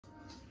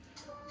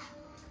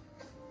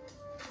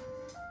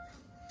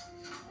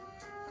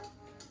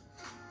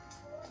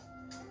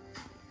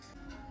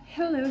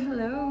Hello,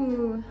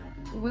 hello,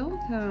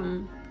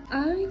 welcome.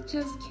 I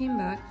just came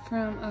back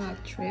from a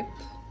trip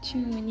to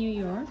New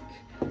York,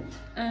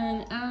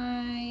 and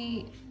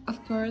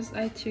of course,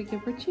 I took the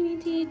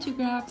opportunity to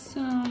grab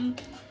some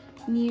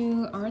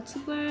new art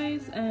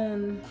supplies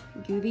and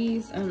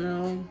goodies and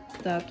all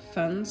that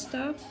fun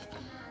stuff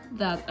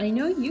that I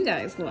know you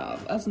guys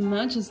love as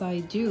much as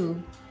I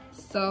do.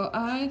 So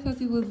I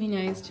thought it would be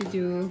nice to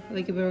do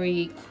like a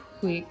very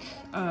quick,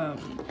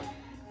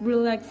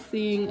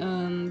 relaxing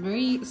and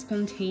very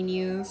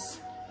spontaneous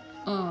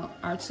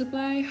art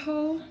supply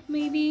haul,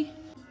 maybe.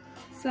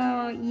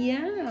 So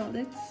yeah,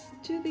 let's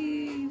do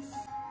this.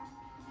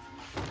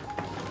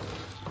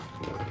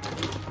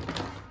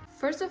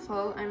 First of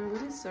all, I'm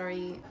really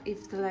sorry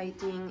if the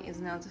lighting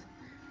is not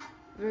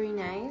very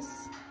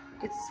nice.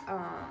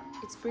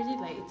 It's pretty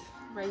late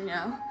right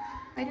now.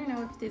 I don't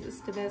know if this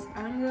is the best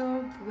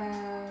angle,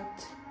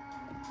 but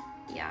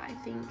yeah, I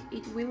think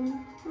it will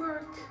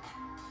work.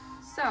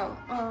 So,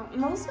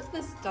 most of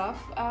the stuff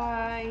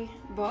I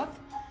bought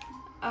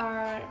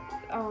are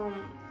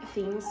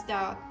things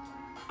that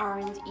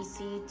aren't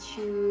easy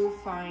to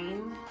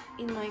find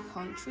in my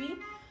country,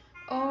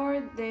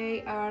 or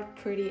they are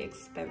pretty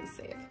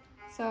expensive.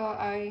 So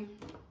I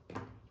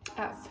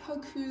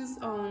focus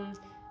on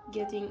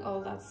getting all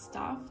that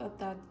stuff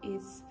that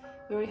is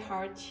very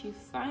hard to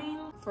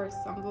find. For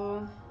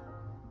example,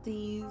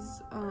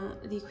 these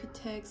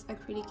Liquitex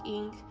acrylic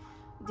ink.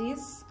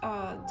 This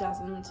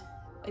doesn't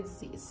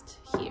exist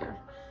here.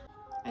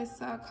 I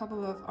saw a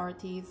couple of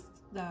artists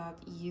that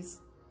use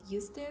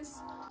this.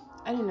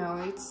 I don't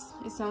know,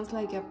 it sounds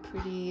like a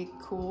pretty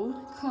cool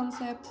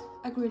concept,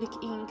 acrylic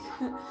ink,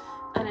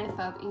 and I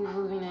thought it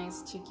would be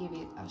nice to give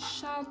it a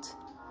shot.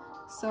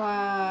 So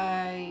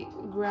I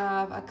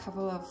grabbed a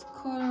couple of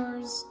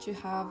colors to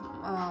have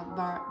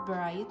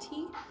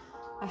variety.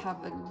 I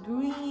have a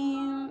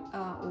green,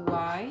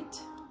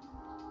 white.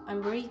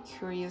 I'm very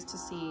curious to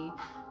see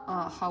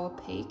how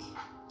opaque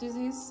this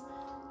is.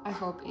 I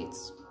hope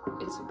it's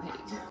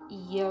opaque.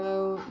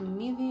 Yellow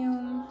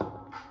medium.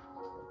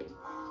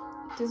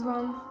 This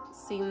one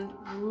seemed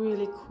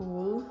really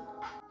cool.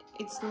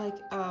 It's like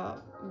a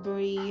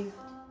very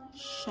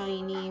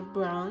shiny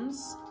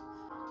bronze.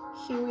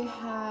 Here we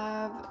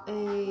have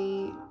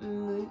a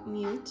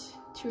mute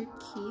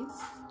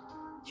turquoise,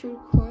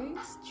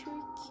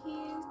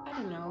 I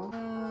don't know,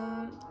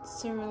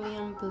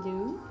 cerulean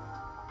blue.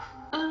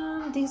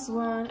 This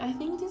one, I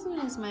think this one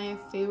is my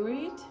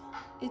favorite.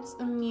 It's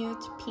a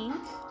mute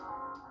pink.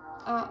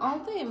 All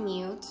the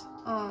mute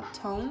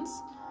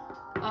tones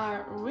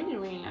are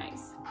really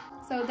nice.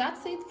 So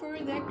that's it for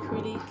the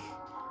acrylic,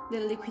 the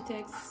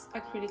Liquitex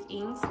acrylic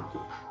inks.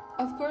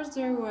 Of course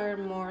there were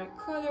more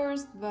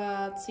colors,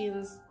 but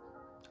since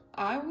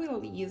I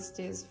will use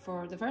this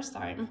for the first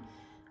time,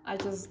 I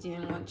just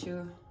didn't want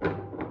to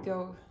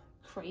go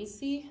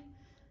crazy.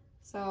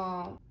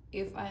 So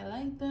if I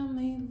like them,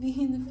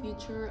 maybe in the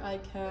future I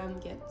can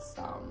get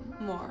some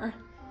more.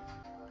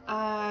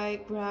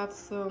 I grabbed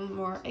some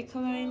more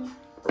Ecoline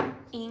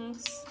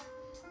inks.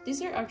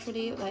 These are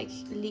actually like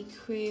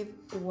liquid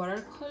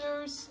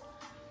watercolors,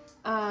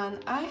 and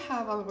I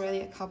have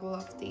already a couple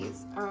of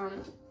these.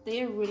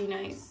 They are really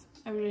nice.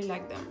 I really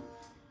like them.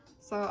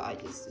 So I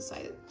just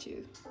decided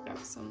to grab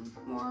some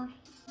more.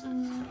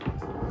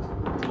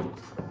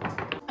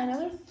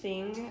 Another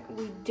thing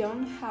we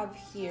don't have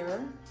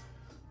here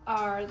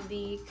are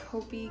the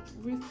Copic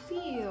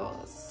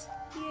refills.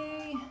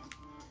 Yay!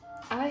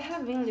 I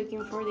have been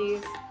looking for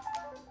these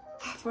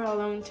for a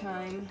long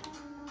time.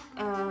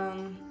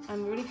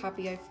 I'm really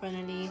happy I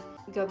finally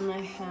got my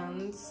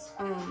hands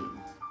on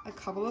a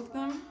couple of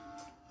them.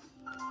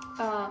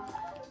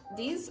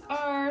 These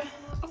are,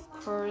 of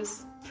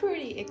course,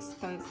 pretty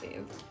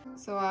expensive,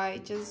 so I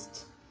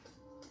just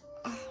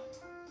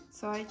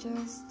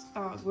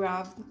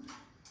grabbed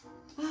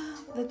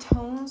the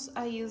tones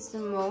I use the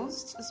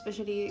most,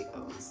 especially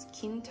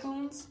skin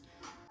tones.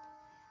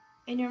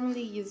 I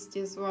normally use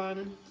this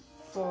one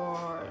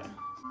for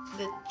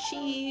the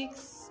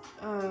cheeks,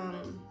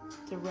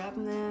 the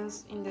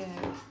redness in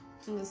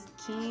the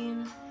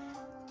skin.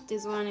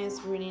 This one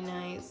is really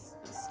nice,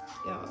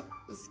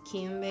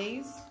 skin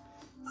base.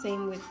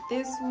 Same with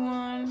this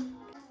one.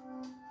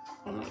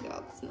 Oh my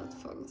god, it's not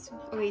focusing.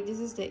 Okay, this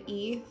is the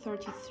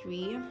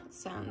E33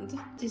 sand.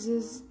 This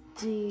is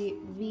the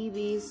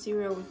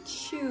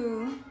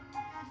VB02,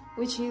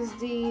 which is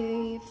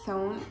the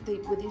tone,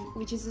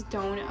 which is the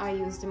tone I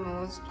use the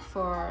most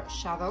for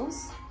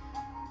shadows.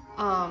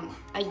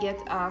 I get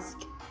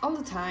asked all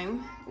the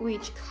time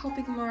which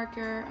Copic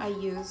marker I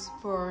use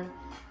for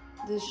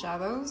the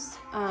shadows,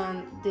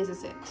 and this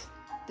is it.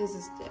 This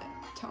is the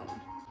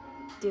tone.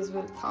 This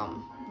will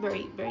come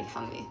very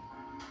handy.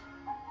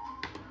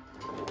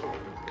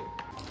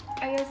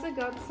 I also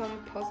got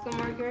some Posca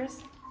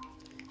markers.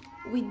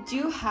 We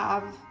do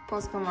have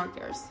Posca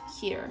markers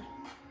here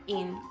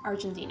in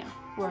Argentina,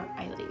 where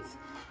I live,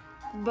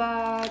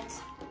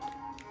 but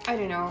I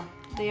don't know,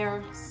 they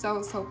are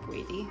so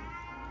pretty.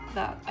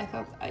 that I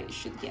thought I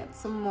should get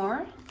some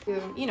more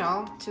to, you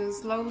know, to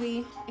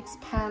slowly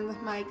expand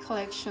my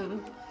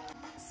collection.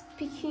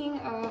 Speaking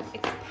of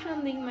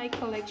expanding my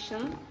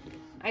collection,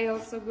 I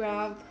also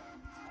grabbed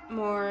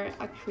more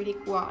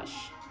acrylic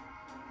wash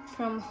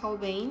from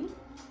Holbein.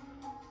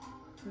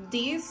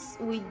 These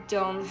we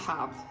don't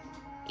have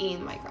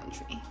in my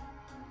country.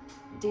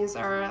 These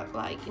are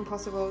like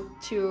impossible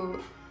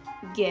to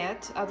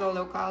get at a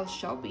local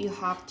shop. You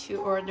have to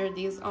order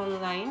these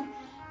online,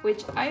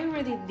 which I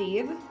already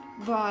did,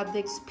 but the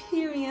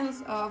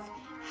experience of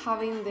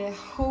having the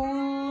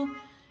whole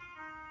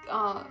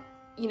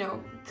you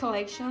know,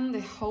 collection,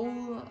 the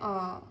whole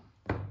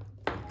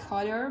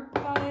color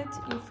palette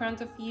in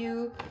front of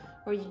you,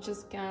 where you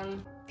just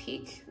can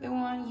pick the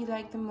one you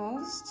like the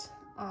most,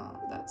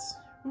 that's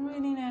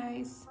really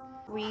nice.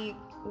 We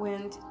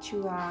went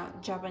to a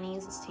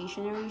Japanese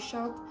stationery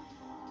shop,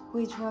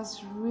 which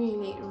was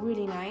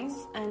really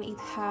nice, and it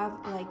had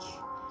like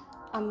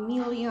a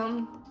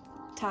million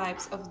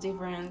types of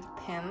different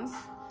pens,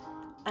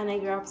 and I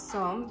grabbed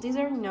some. These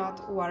are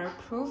not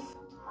waterproof,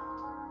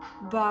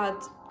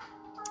 but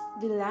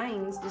the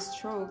lines, the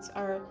strokes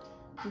are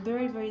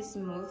very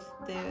smooth.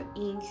 The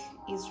ink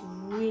is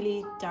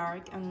really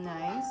dark and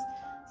nice,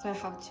 so I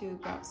have to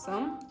grab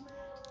some.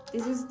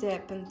 This is the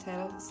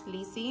Pentel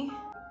Sleazy,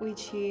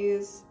 which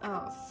is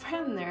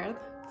Friend Nerd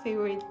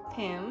favorite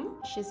pen.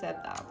 She said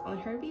that on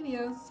her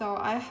video, so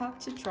I have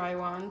to try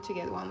one to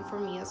get one for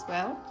me as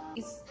well.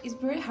 It's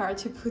very hard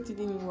to put it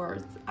in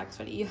words,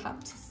 actually. You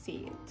have to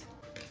see it.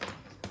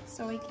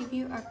 So I give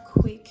you a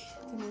quick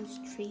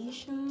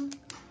demonstration.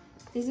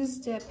 This is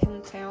the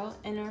Pentel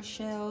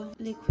Enershell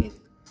liquid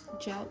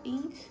gel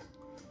ink.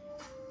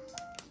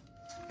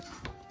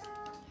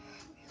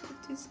 I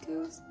hope this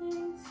goes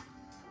nice.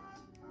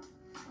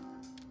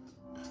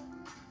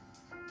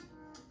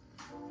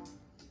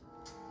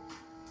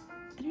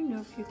 I don't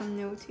know if you can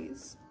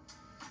notice.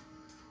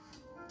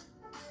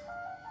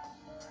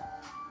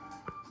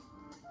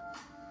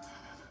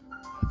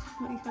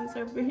 My hands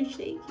are very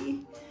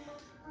shaky.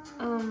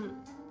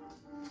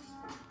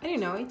 I don't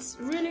know, it's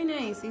really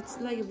nice. It's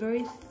like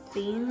very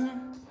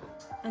thin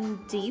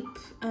and deep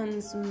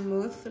and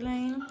smooth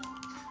line.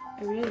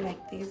 I really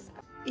like this.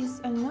 It's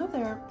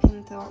another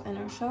Pentel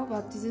Enershell,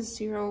 but this is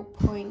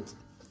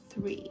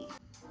 0.3.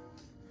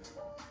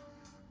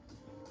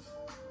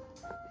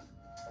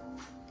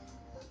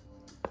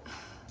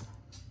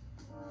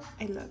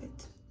 I love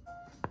it.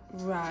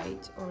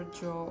 Write or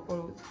draw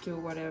or do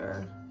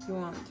whatever you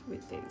want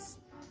with this.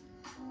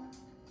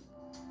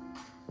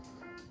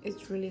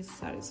 It's really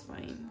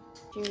satisfying.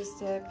 Here's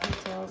the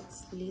Pentel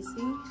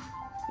Sleazy.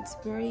 It's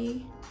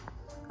very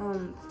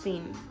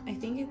thin. I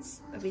think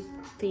it's a bit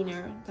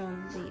thinner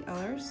than the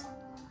others,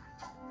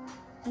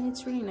 and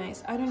it's really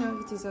nice. I don't know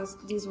if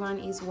this one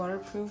is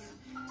waterproof.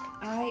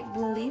 I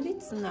believe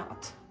it's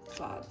not,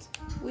 but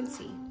we'll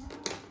see.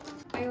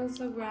 I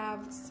also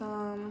grabbed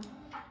some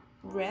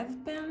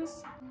red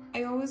pens.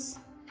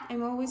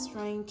 I'm always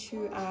trying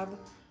to add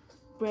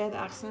red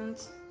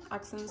accents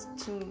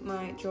to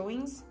my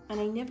drawings, and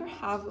I never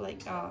have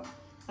like a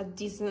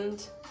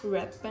decent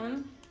red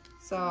pen,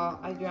 so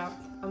I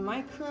grabbed a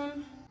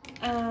Micron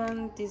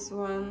and this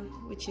one,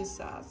 which is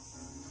a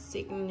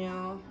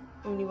Signo,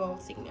 Uniball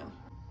Signo.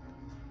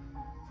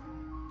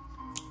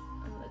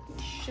 And let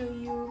me show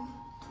you.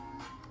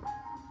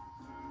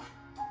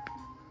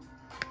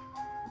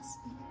 It's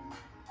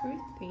very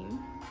thin.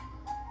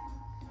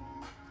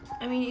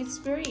 I mean, it's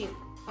very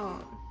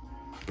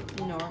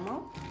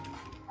normal,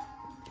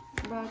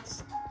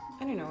 but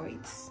I don't know,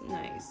 it's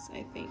nice,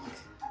 I think.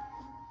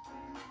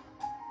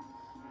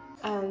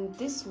 And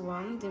this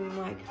one, the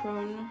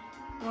Micron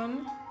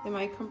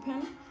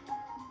pen,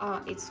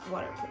 it's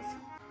waterproof.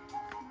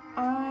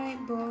 I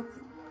bought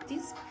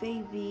this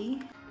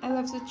baby. I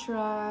love to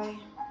try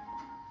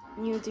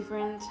new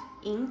different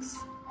inks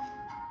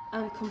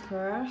and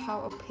compare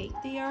how opaque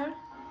they are.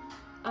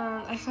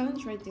 And I haven't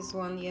tried this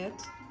one yet,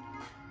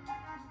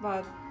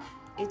 but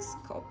it's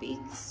Copic,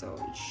 so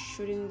it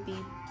shouldn't be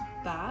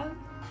bad.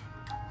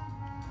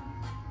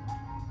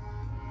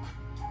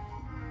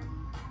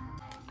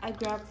 I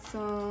grabbed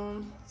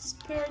some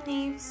spare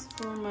nibs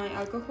for my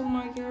alcohol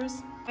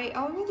markers. I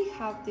already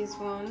have this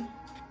one,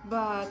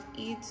 but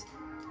it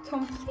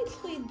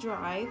completely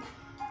dried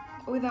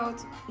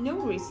without no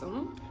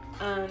reason,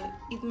 and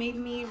it made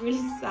me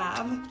really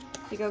sad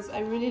because I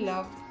really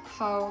loved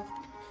how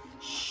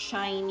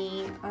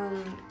shiny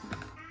and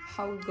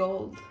how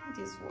gold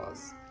this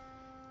was.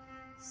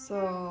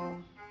 So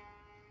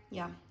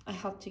yeah, I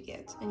have to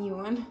get a new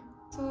one.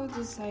 So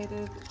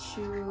decided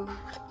to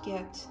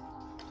get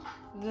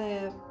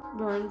the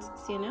burnt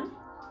sienna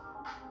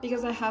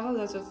because I have a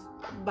lot of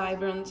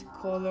vibrant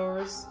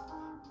colors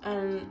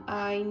and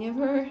I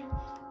never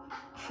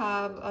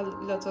have a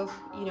lot of,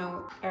 you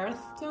know,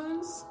 earth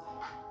tones.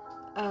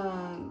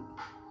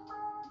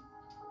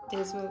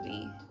 This will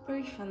be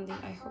very handy,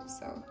 I hope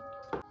so.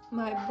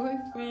 My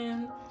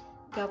boyfriend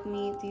got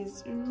me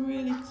this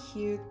really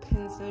cute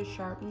pencil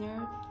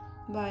sharpener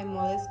by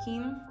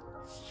Moleskine.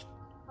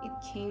 it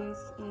came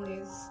in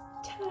this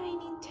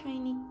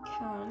tiny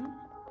can.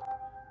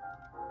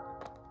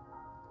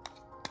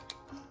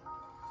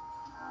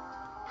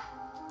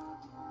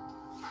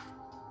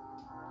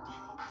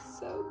 It's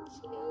so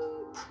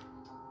cute.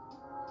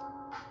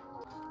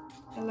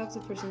 I love the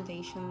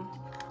presentation.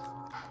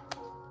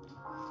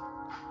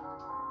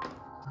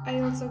 I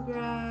also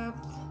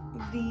grabbed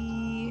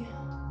the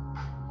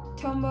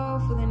Tombow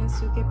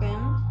Fudenosuke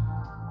pen,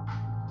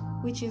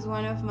 which is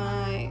one of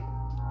my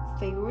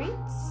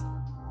favorites.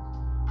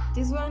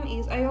 This one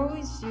is, I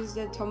always use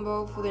the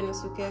Tombow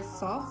Fudenosuke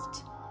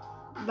soft,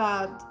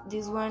 but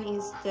this one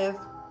is the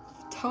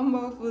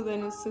Tombow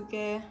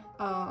Fudenosuke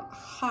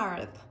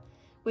hard,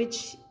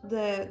 which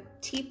the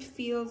tip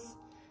feels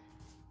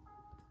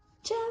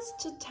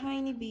just a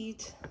tiny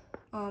bit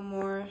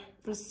more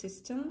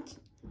resistant,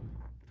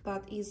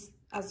 but is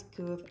as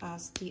good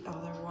as the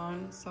other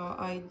one. So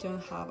I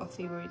don't have a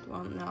favorite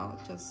one now,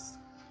 just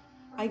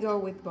I go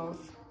with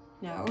both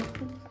now.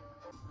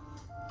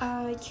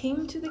 I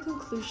came to the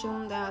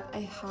conclusion that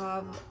I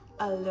have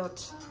a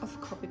lot of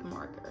Copic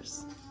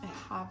markers. I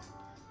have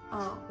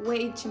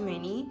way too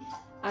many,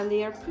 and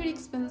they are pretty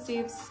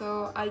expensive,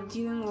 so I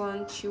didn't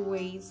want to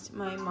waste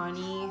my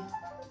money,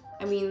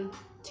 to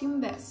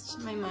invest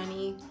my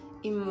money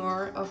in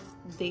more of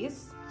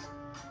this,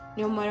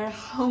 no matter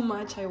how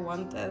much I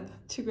wanted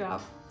to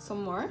grab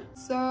some more.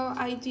 So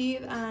I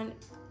did an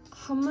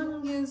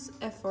humongous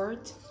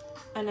effort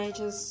and I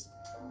just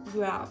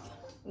grabbed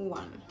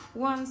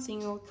one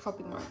single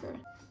Copic marker.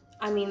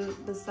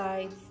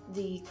 Besides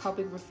the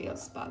Copic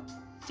refills, but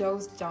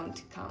those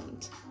don't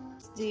count.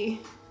 It's the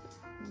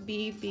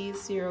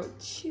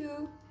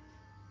BB02.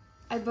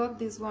 I bought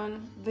this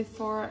one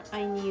before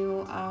I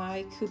knew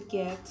I could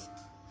get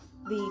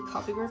the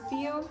Copic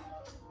refill,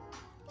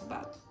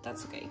 but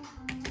that's okay.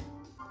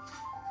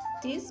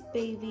 This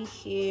baby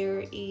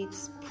here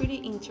is pretty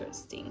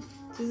interesting.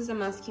 This is a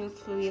masking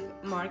fluid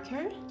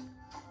marker,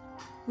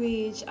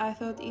 which I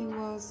thought it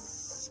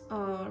was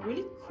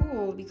really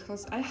cool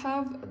because I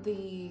have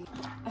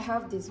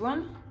this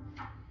one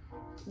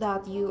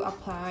that you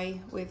apply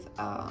with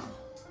a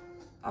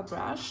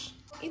brush.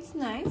 It's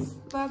nice,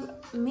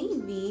 but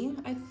maybe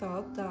I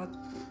thought that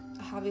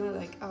having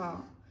like a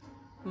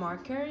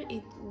marker,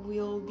 it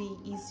will be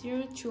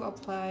easier to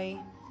apply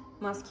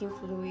masking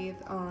fluid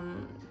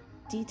on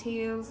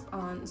details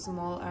on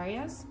small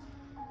areas,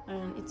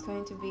 and it's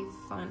going to be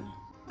fun.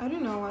 I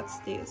don't know what's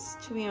this,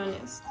 to be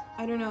honest.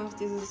 I don't know if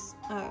this is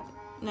a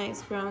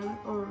nice brand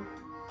or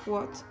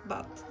what,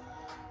 but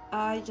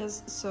I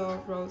just saw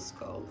rose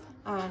gold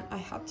and I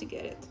had to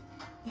get it.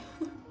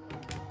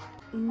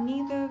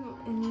 neither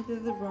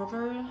the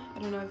rubber, I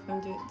don't know if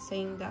I'm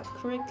saying that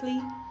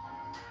correctly.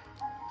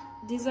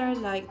 These are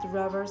like the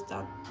rubbers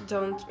that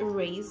don't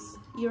erase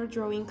your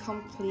drawing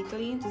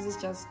completely. This is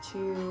just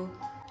to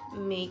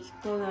make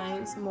the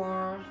lines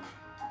more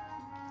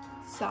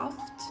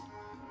soft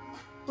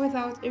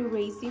without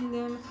erasing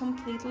them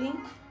completely.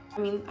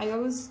 I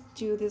always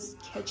do this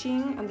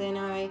sketching and then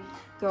I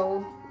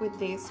go with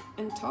this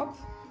on top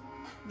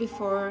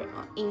before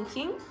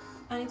inking,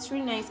 and it's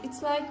really nice.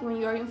 It's like when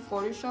you're in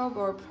Photoshop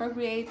or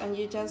Procreate and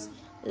you just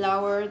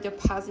lower the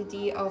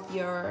opacity of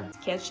your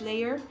sketch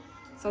layer.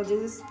 So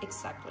this is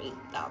exactly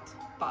that,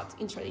 but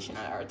in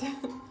traditional art.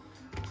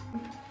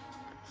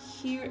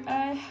 Here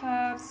I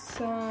have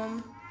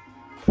some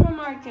pro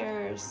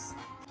markers.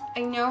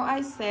 I know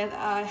I said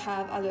I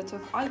have a lot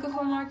of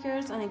alcohol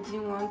markers and I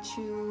didn't want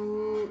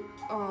to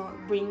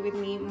bring with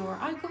me more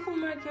alcohol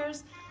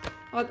markers,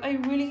 but I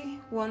really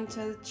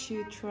wanted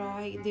to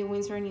try the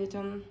Winsor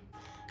Newton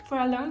for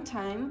a long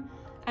time,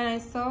 and I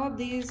saw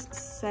this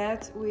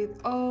set with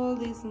all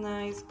these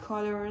nice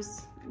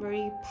colors,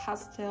 very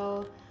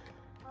pastel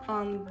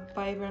and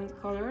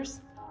vibrant colors,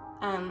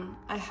 and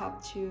I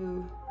had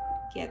to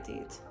get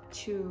it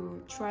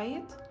to try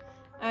it,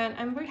 and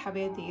I'm very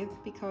happy I did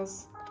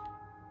because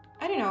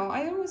I don't know,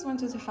 I always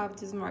wanted to have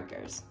these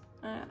markers.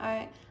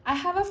 I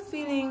have a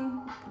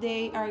feeling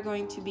they are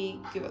going to be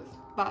good,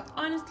 but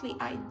honestly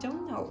I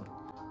don't know.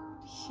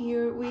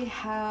 Here we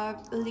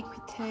have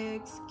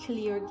Liquitex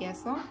Clear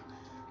Gesso.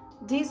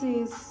 This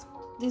is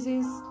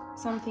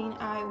something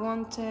I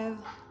wanted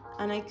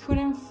and I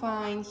couldn't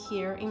find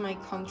here in my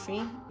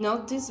country.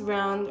 Not this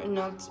brand or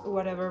not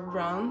whatever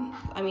brand.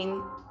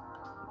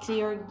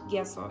 Clear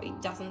Gesso,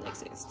 it doesn't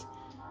exist,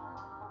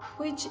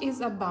 which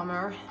is a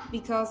bummer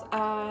because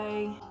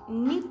I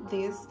need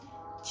this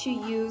to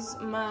use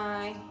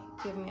my...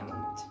 Give me a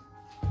moment.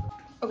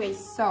 Okay,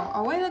 so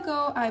a while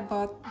ago I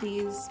bought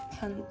these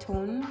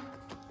Pantone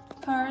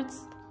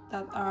cards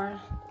that are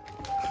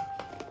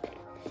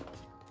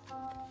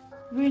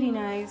really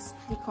nice.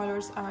 The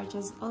colors are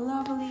just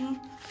lovely,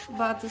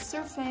 but the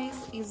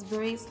surface is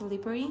very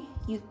slippery.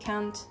 You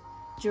can't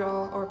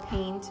draw or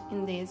paint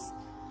in this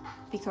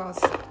because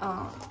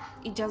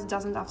it just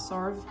doesn't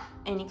absorb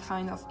any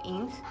kind of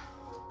ink,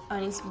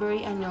 and it's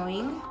very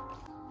annoying.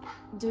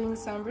 Doing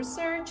some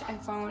research, I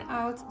found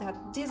out that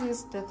this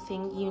is the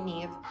thing you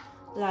need.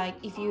 Like,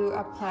 if you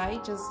apply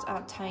just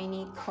a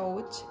tiny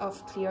coat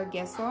of clear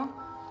gesso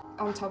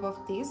on top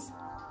of this,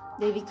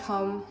 they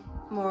become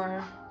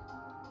more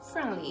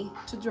friendly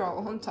to draw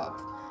on top.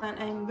 And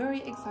I'm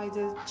very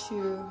excited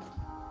to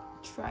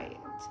try it.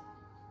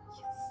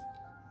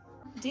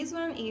 Yes. This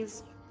one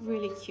is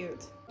really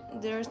cute.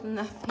 There's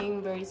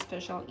nothing very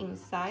special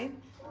inside.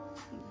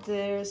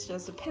 There's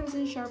just a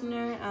pencil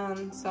sharpener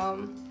and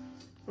some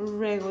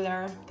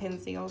regular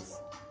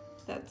pencils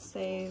that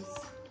says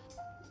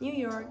New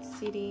York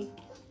City.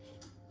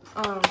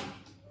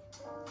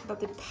 But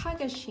the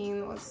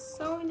packaging was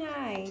so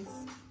nice.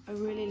 I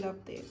really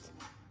loved it.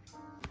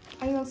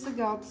 I also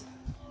got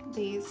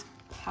this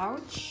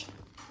pouch.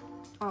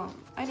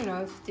 I don't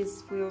know if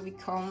this will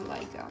become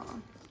like a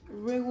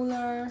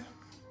regular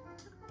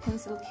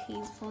pencil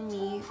case for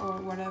me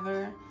or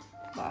whatever,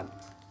 but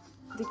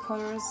the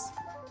colors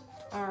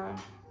are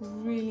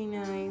really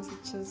nice.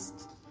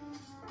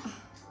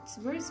 It's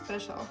very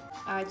special.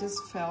 I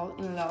just fell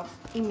in love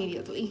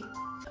immediately.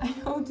 I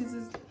know this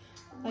is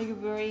like a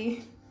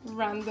very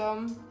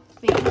random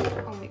thing.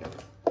 Oh my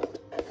god.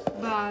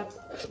 But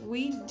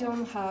we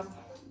don't have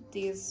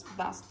these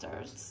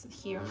bastards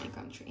here in my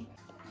country.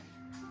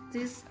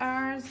 These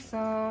are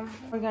some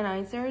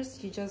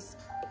organizers you just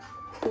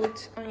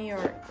put on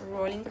your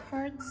rolling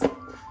cards,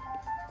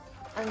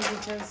 and you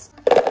just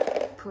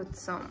put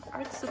some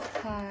art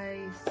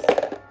supplies.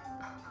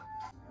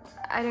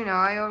 I don't know,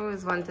 I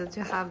always wanted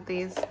to have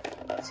this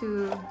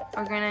to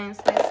organize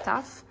my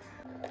stuff.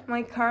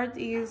 My card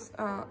is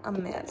a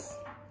mess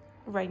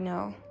right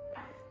now,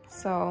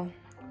 so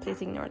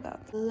please ignore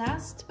that.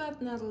 Last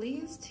but not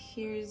least,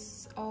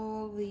 here's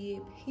all the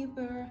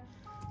paper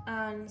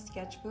and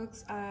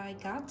sketchbooks I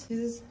got. This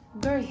is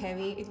very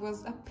heavy. It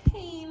was a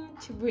pain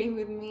to bring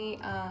with me,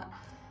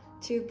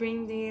 to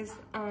bring this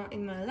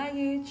in my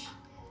luggage,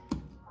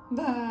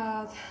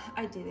 but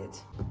I did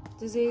it.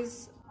 This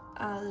is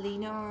a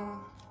lino,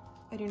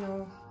 I don't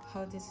know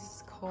how this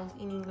is called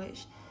in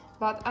English,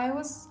 but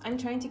I'm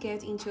trying to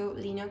get into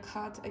lino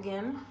cut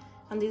again,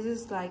 and this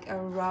is like a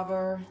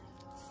rubber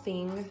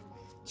thing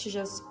to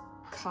just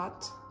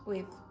cut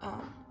with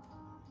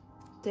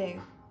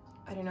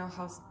I don't know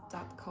how's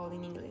that called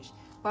in English,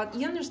 but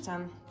you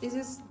understand, this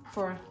is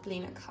for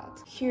lino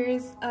cut.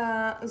 Here's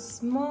a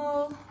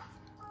small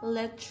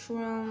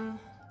Lettrum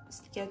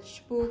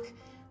sketchbook.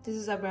 This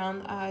is a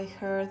brand I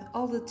heard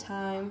all the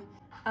time,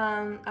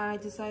 and I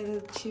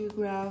decided to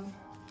grab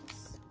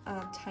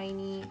a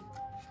tiny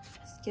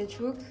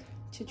sketchbook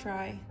to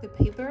try the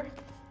paper.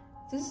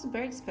 This is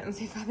very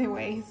expensive, by the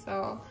way,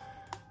 so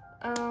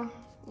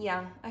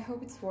yeah, I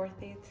hope it's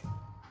worth it.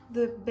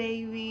 The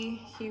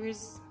baby,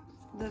 here's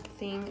the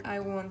thing I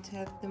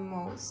wanted the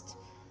most.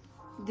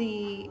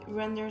 The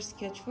render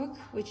sketchbook,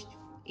 which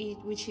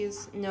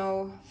is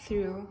no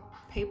through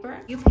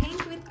paper. You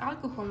paint with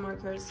alcohol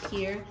markers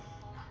here,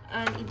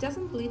 and it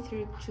doesn't bleed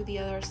through to the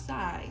other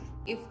side.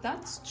 If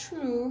that's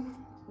true,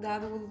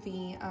 that will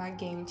be a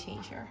game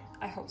changer.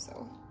 I hope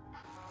so.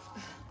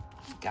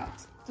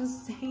 Got the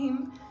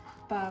same,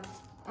 but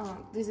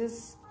this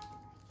is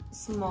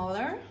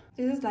smaller.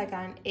 This is like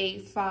an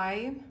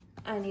A5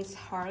 and it's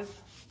hard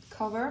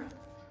cover,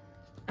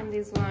 and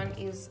this one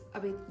is a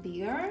bit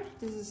bigger.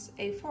 This is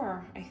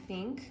A4, I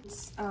think.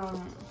 It's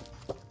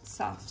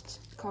soft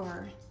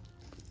cover.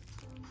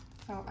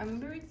 So I'm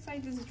very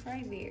excited to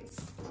try this.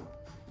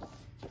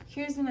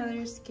 Here's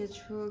another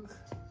sketchbook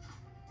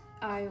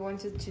I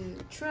wanted to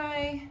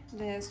try,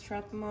 the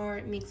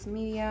Strathmore Mixed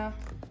Media.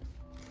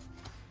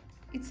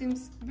 It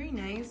seems very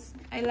nice.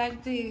 I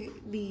like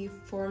the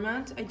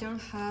format. I don't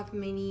have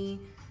many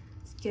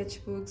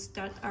sketchbooks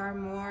that are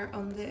more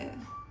on the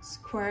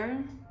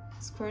square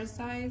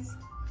size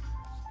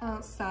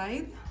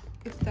side,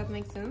 if that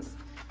makes sense.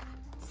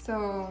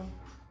 So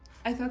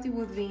I thought it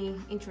would be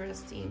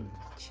interesting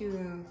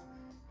to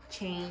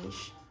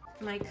change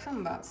my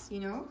canvas, you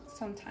know,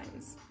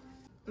 sometimes.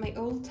 My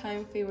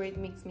all-time favorite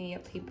mixed media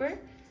paper.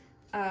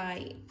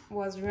 I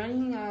was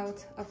running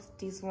out of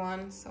this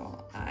one,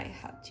 so I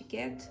had to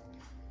get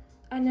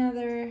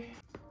another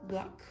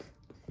block.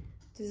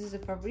 This is a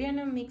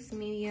Fabriano mixed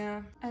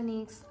media, and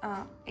it's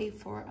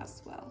A4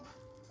 as well.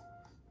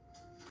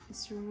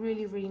 It's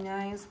really, really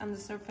nice, and the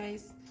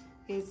surface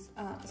is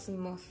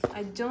smooth.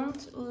 I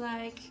don't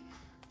like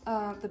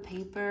the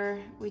paper,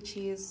 which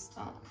is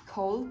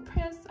cold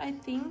press, I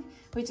think,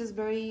 which is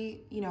very,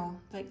 you know,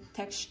 like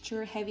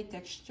heavy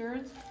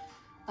textured.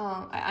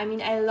 I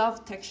mean, I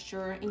love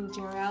texture in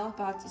general,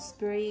 but it's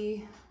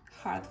very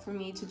hard for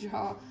me to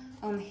draw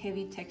on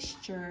heavy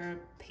texture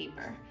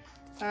paper.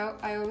 So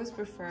I always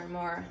prefer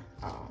more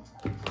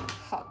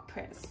hot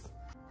press.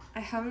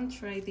 I haven't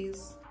tried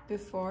this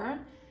before.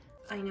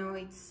 I know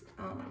it's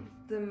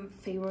the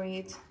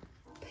favorite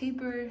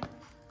paper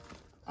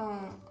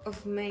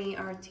of many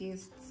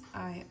artists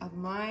I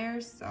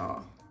admire,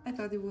 so I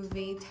thought it would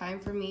be time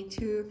for me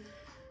to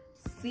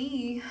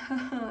see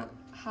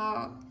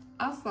how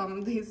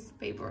awesome this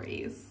paper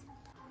is.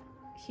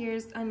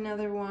 Here's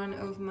another one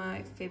of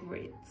my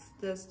favorites,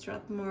 the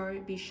Strathmore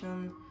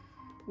Vision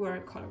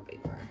watercolor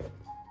paper.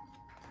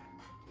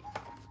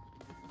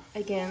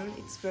 Again,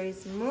 it's very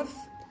smooth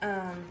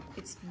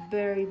It's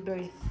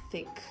very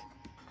thick,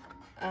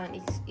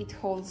 and it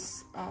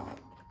holds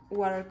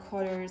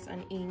watercolors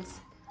and inks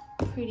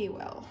pretty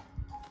well.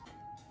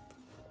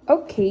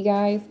 Okay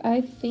guys,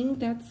 I think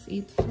that's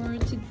it for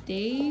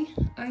today.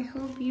 I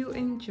hope you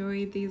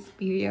enjoyed this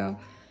video.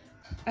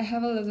 I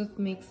have a lot of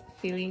mixed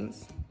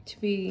feelings to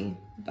be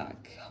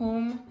back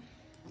home.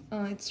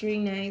 It's really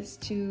nice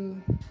to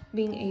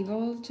being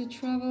able to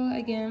travel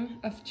again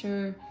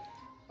after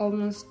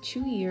almost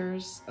 2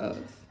 years of,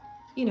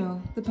 you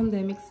know, the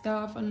pandemic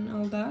stuff and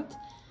all that.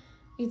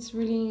 It's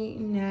really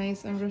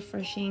nice and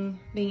refreshing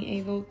being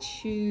able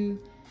to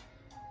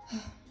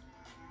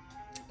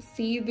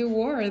see the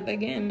world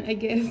again, I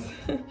guess.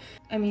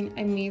 I mean,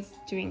 I miss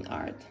doing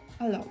art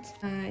a lot.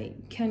 I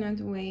cannot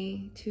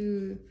wait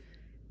to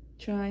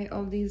try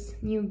all these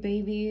new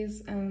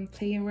babies and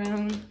play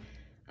around,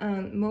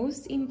 and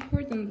most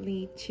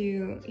importantly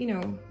to, you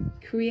know,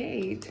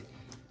 create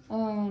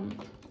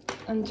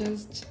and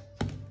just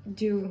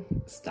do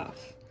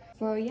stuff.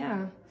 So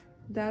yeah,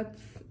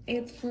 that's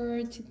it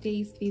for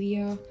today's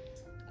video.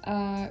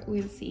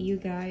 We'll see you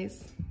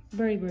guys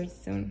very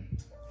soon.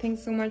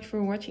 Thanks so much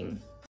for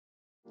watching.